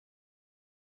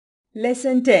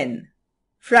Lesson 10.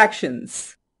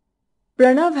 Fractions.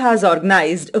 Pranav has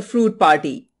organized a fruit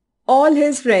party. All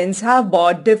his friends have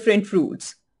bought different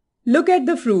fruits. Look at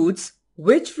the fruits.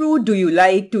 Which fruit do you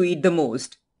like to eat the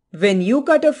most? When you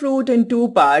cut a fruit in two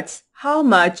parts, how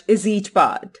much is each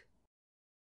part?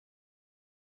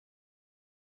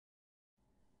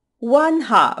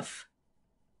 1/2.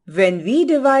 When we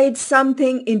divide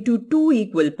something into two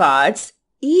equal parts,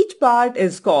 each part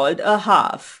is called a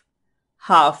half.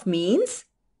 Half means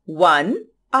 1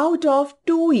 out of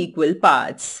 2 equal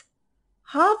parts.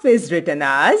 Half is written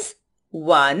as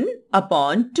 1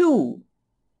 upon 2.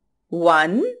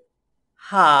 1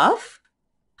 half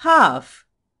half.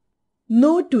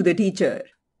 Note to the teacher.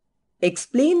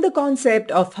 Explain the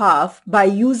concept of half by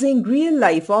using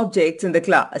real-life objects in the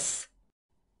class.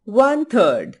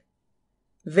 1/3.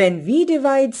 When we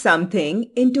divide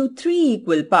something into 3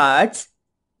 equal parts,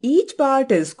 each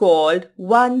part is called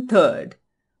 1/3.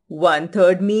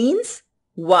 1/3 means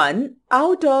 1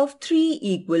 out of 3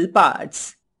 equal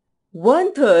parts.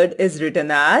 1/3 is written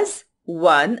as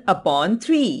 1 upon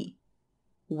 3.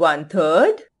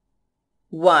 1/3,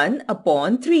 1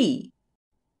 upon 3.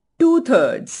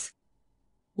 2/3.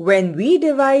 When we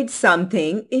divide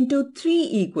something into 3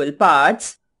 equal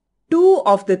parts, 2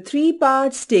 of the 3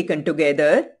 parts taken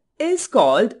together is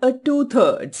called a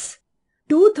 2/3.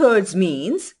 2/3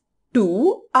 means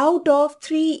 2 out of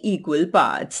 3 equal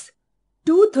parts.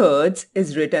 2/3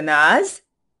 is written as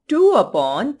 2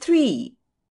 upon 3.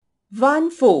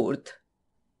 1/4.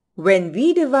 When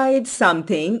we divide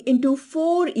something into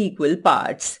 4 equal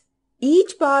parts,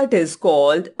 each part is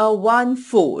called a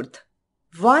 1/4.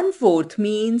 1/4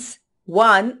 means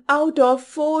 1 out of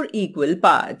 4 equal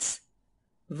parts.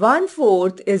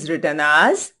 1/4 is written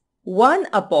as 1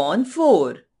 upon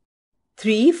 4.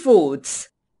 3/4.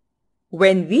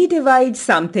 When we divide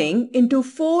something into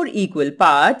 4 equal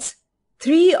parts,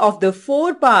 3 of the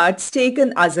 4 parts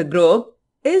taken as a group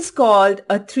is called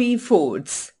a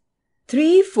 3/4.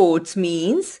 3/4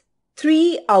 means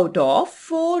 3 out of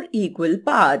 4 equal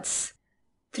parts.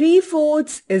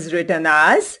 3/4 is written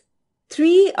as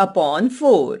 3 upon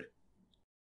 4.